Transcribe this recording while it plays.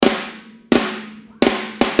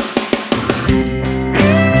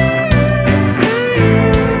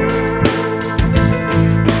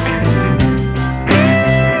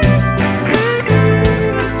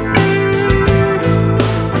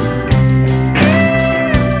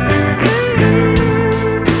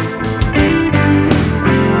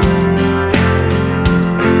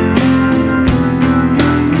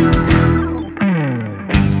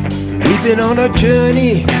Heading on our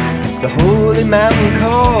journey, the holy mountain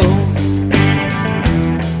calls,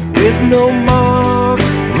 with no marked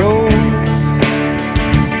roads.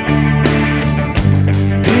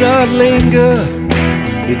 Do not linger,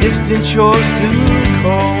 the distant shores do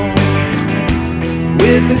call,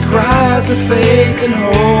 with the cries of faith and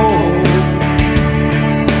hope.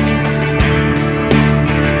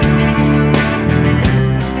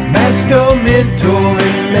 Master, mentor,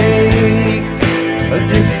 and make a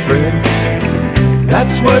difference.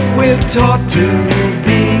 That's what we're taught to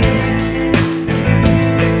be.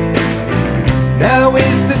 Now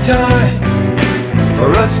is the time for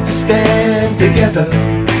us to stand together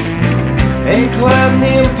and climb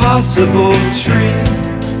the impossible tree,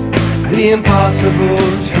 the impossible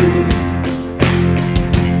tree.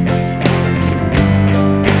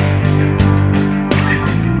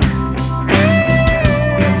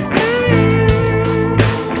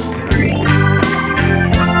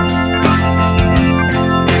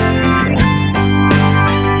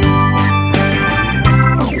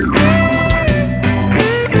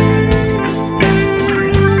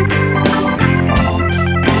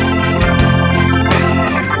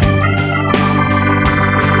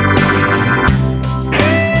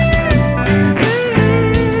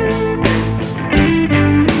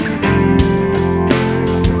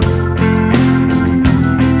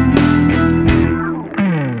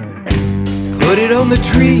 Put it on the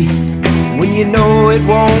tree when you know it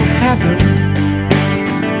won't happen,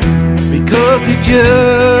 because it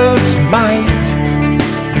just might.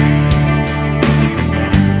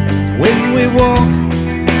 When we walk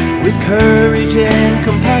with courage and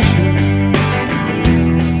compassion,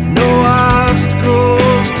 no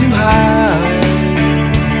obstacles too high.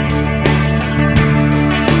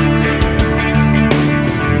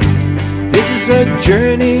 This is a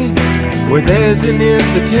journey where there's an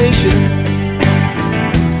invitation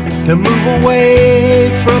to move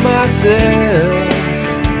away from ourselves,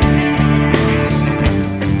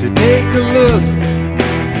 to take a look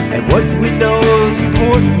at what we know is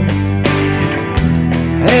important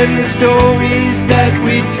and the stories that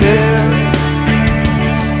we tell.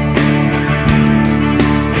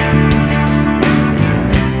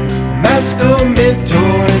 Master,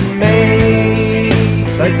 mentor, and make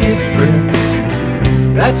a difference.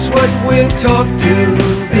 That's what we're taught to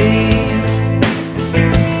be.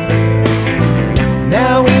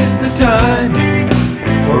 Now is the time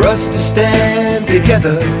for us to stand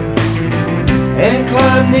together and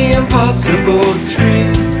climb the impossible tree,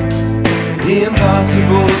 the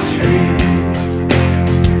impossible tree.